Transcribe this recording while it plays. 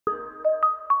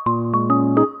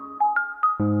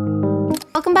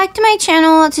Welcome back to my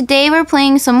channel. Today we're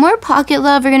playing some more Pocket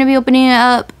Love. We're going to be opening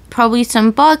up probably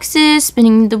some boxes,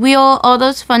 spinning the wheel, all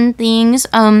those fun things.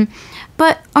 But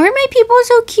aren't my people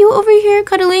so cute over here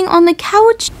cuddling on the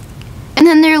couch? And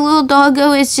then their little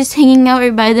doggo is just hanging out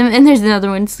right by them. And there's another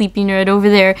one sleeping right over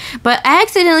there. But I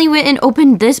accidentally went and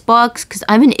opened this box because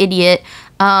I'm an idiot.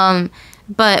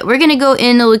 But we're going to go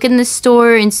in and look in the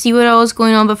store and see what else is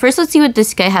going on. But first, let's see what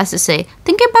this guy has to say.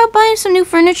 Thinking about buying some new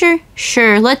furniture?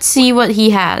 Sure, let's see what he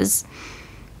has.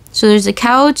 So there's a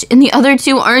couch, and the other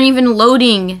two aren't even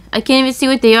loading. I can't even see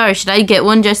what they are. Should I get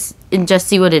one just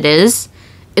see what it is?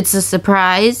 It's a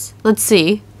surprise. Let's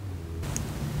see.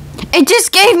 It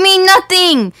just gave me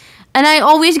nothing! And I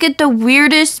always get the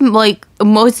weirdest, like,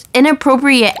 most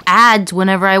inappropriate ads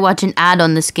whenever I watch an ad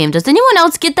on this game. Does anyone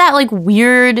else get that, like,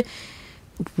 weird,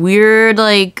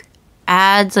 like,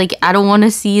 ads? Like, I don't want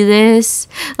to see this.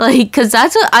 Like, because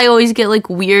that's what I always get, like,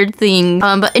 weird things.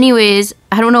 But anyways,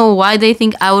 I don't know why they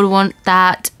think I would want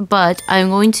that. But I'm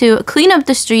going to clean up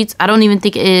the streets. I don't even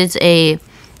think it is a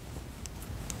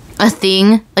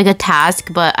thing, like a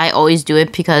task, but I always do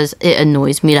it because it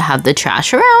annoys me to have the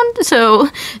trash around. So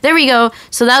there we go.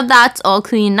 So that's all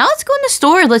clean. Now let's go in the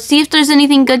store. Let's see if there's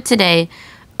anything good today.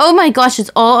 Oh my gosh,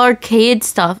 it's all arcade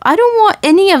stuff. I don't want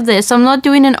any of this. I'm not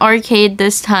doing an arcade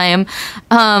this time.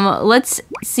 Let's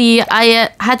see. I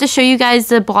had to show you guys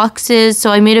the boxes, so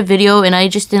I made a video and I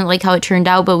just didn't like how it turned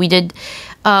out, but we did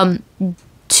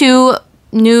 2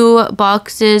 new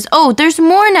boxes. Oh, there's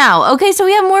more now. Okay, so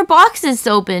we have more boxes to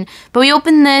open. But we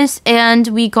opened this and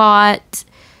we got,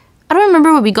 I don't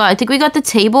remember what we got. I think we got the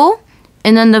table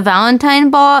and then the Valentine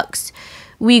box.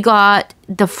 We got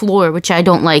the floor, which I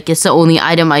don't like. It's the only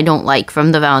item I don't like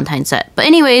from the Valentine set. But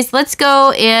anyways, let's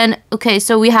go and, okay,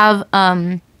 so we have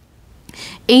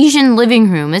Asian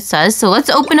living room, it says. So let's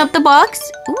open up the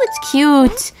box. Ooh, it's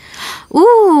cute.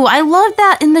 Ooh, I love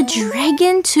that. And the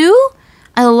dragon too?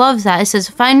 I love that. It says,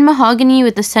 fine mahogany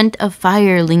with the scent of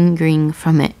fire lingering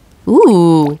from it.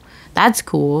 Ooh, that's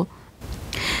cool.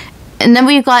 And then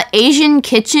we've got Asian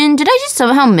kitchen. Did I just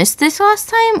somehow miss this last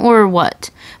time or what?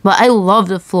 But I love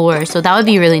the floor, so that would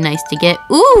be really nice to get.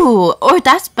 Ooh, or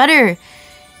that's better.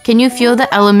 Can you feel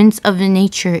the elements of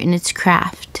nature in its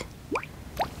craft?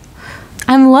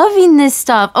 I'm loving this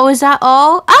stuff. Oh, is that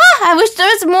all? Ah, I wish there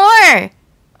was more.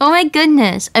 Oh my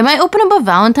goodness. I might open up a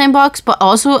Valentine box, but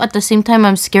also at the same time,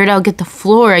 I'm scared I'll get the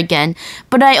floor again.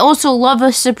 But I also love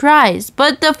a surprise.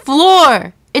 But the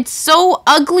floor, it's so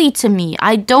ugly to me.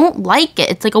 I don't like it.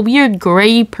 It's like a weird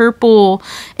gray purple.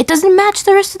 It doesn't match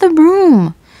the rest of the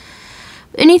room.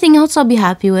 Anything else I'll be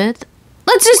happy with.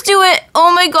 Let's just do it.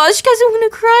 Oh my gosh, guys, I'm gonna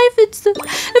cry if it's the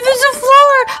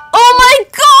floor. Oh my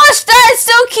gosh, that is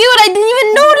so cute. I didn't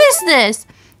even notice this.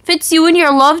 Fits you and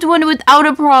your loved one without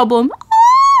a problem.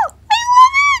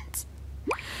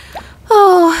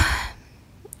 Oh,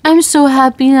 I'm so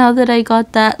happy now that I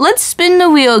got that. Let's spin the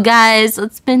wheel, guys.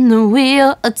 Let's spin the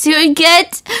wheel. Let's see what we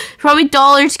get. Probably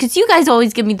dollars, because you guys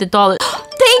always give me the dollars.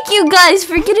 Thank you, guys,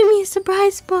 for getting me a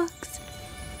surprise box.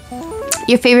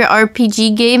 Your favorite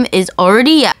RPG game is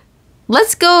already out.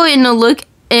 Let's go and look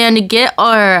and get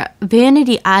our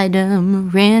vanity item.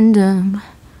 Random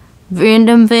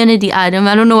vanity item.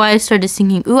 I don't know why I started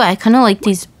singing. Ooh, I kind of like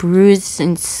these bruise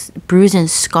and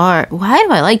scar. Why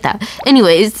do I like that?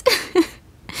 Anyways,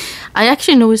 I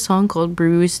actually know a song called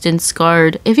Bruised and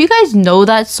Scarred. If you guys know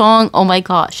that song, oh my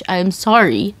gosh, I'm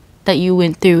sorry that you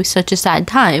went through such a sad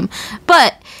time.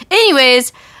 But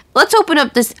anyways, let's open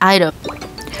up this item.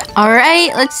 All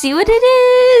right, let's see what it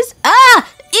is. Ah,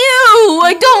 ew,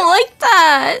 I don't like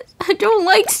that. I don't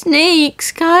like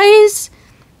snakes, guys.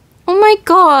 Oh my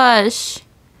gosh.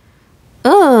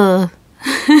 Ugh.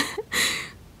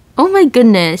 Oh my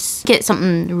goodness. Get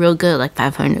something real good like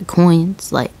 500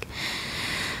 coins, like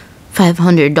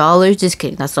 $500. Just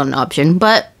kidding, that's not an option.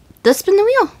 But let's spin the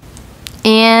wheel.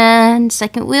 And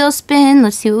second wheel spin.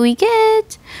 Let's see what we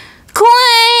get.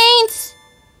 Coins!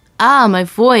 Ah, my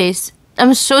voice.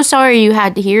 I'm so sorry you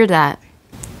had to hear that.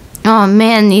 Oh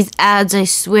man, these ads, I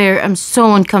swear, I'm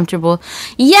so uncomfortable.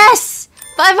 Yes!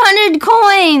 500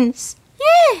 coins!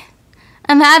 Yeah!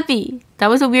 I'm happy. That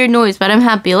was a weird noise, but I'm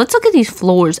happy. Let's look at these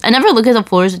floors. I never look at the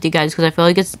floors with you guys because I feel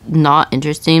like it's not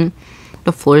interesting.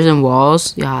 The floors and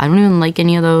walls. Yeah, I don't even like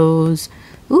any of those.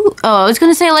 Ooh, oh, I was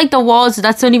gonna say like the walls.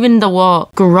 That's not even the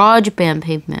wall. Garage band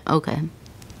pavement. Okay.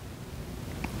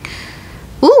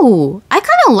 Ooh, I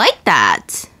kind of like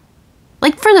that.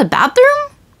 Like for the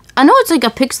bathroom? I know it's like a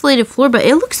pixelated floor, but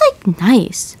it looks like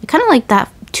nice. I kind of like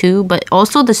that too, but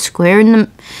also the square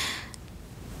in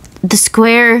the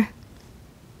square,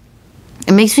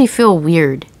 it makes me feel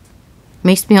weird. It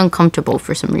makes me uncomfortable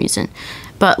for some reason.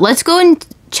 But let's go and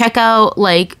check out,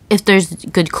 like, if there's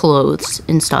good clothes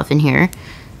and stuff in here.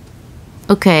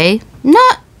 Okay.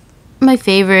 Not my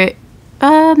favorite.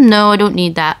 No, I don't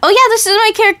need that. Oh, yeah, this is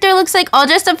my character. Looks like all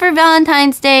dressed up for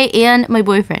Valentine's Day and my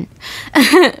boyfriend.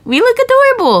 We look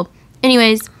adorable.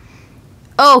 Anyways.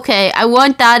 Okay, I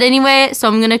want that anyway, so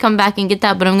I'm gonna come back and get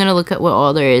that, but I'm gonna look at what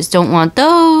all there is. Don't want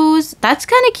those. That's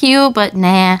kind of cute, but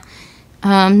nah.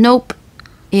 Nope.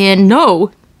 And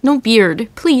no beard.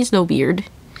 Please, no beard.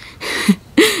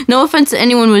 No offense to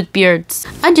anyone with beards.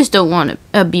 I just don't want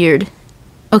a beard.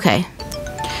 Okay.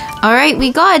 Alright,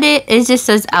 we got it. It just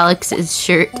says Alex's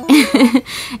shirt.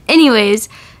 Anyways,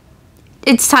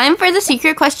 it's time for the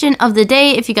secret question of the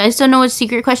day. If you guys don't know what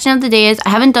secret question of the day is, I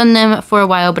haven't done them for a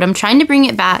while, but I'm trying to bring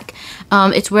it back.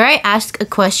 It's where I ask a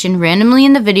question randomly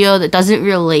in the video that doesn't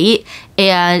relate,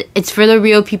 and it's for the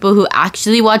real people who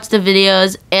actually watch the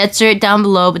videos. Answer it down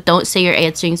below, but don't say you're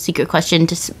answering secret question.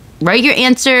 Just write your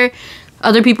answer.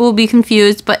 Other people will be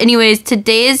confused. But anyways,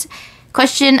 today's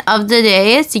question of the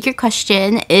day, secret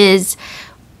question, is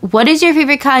what is your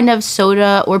favorite kind of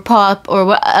soda or pop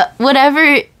or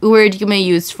whatever word you may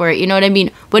use for it? You know what I mean?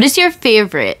 What is your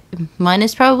favorite? Mine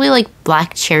is probably like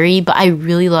black cherry, but I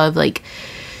really love, like,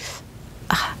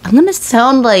 I'm gonna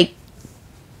sound like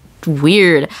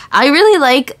weird. I really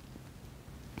like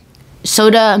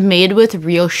soda made with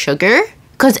real sugar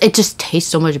because it just tastes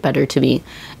so much better to me.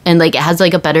 And like it has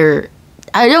like a better,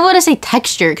 I don't want to say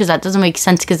texture because that doesn't make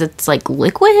sense because it's like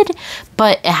liquid,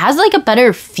 but it has like a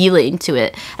better feeling to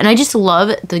it. And I just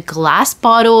love the glass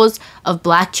bottles of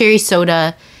black cherry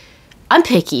soda. I'm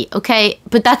picky, okay?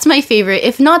 But that's my favorite.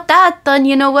 If not that, then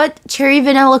you know what? Cherry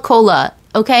vanilla cola,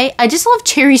 okay? I just love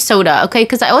cherry soda, okay?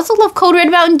 Because I also love Code Red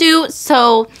Mountain Dew,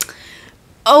 so...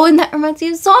 Oh, and that reminds me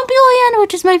of Zombieland,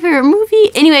 which is my favorite movie.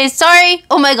 Anyways, sorry.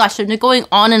 Oh my gosh, I'm going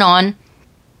on and on.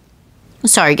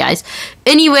 Sorry, guys.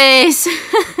 Anyways,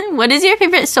 what is your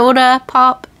favorite soda,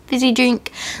 pop, fizzy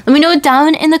drink? Let me know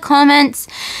down in the comments.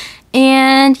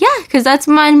 And yeah, because that's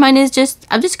mine. Mine is just,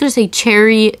 I'm just going to say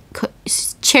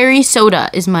cherry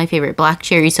soda is my favorite. Black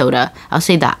cherry soda. I'll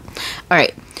say that. All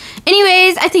right.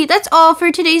 Anyways, I think that's all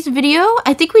for today's video.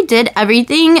 I think we did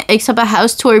everything except a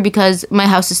house tour because my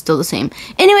house is still the same.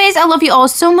 Anyways, I love you all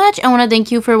so much. I want to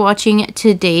thank you for watching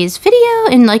today's video.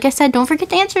 And like I said, don't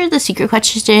forget to answer the secret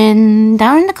question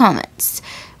down in the comments.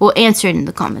 We'll answer it in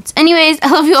the comments. Anyways, I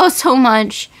love you all so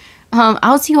much.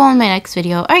 I'll see you all in my next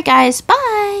video. Alright guys,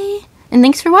 bye! And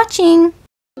thanks for watching!